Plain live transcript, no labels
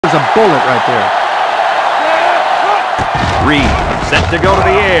was a bullet right there. Reed set to go to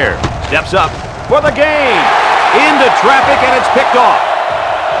the air. Steps up for the gain. Into traffic, and it's picked off.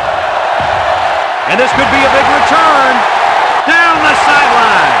 And this could be a big return. Down the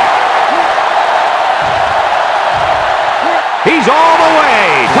sideline. He's all the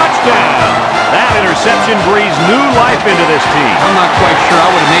way. Touchdown. That interception breathes new life into this team. I'm not quite sure I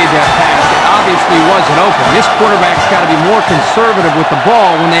would have made that pass. It obviously wasn't open. This quarterback's got to be more conservative with the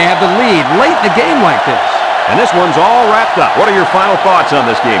ball when they have the lead late in the game like this. And this one's all wrapped up. What are your final thoughts on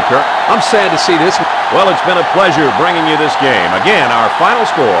this game, Kirk? I'm sad to see this. Well, it's been a pleasure bringing you this game. Again, our final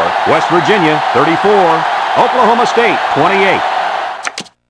score, West Virginia 34, Oklahoma State 28.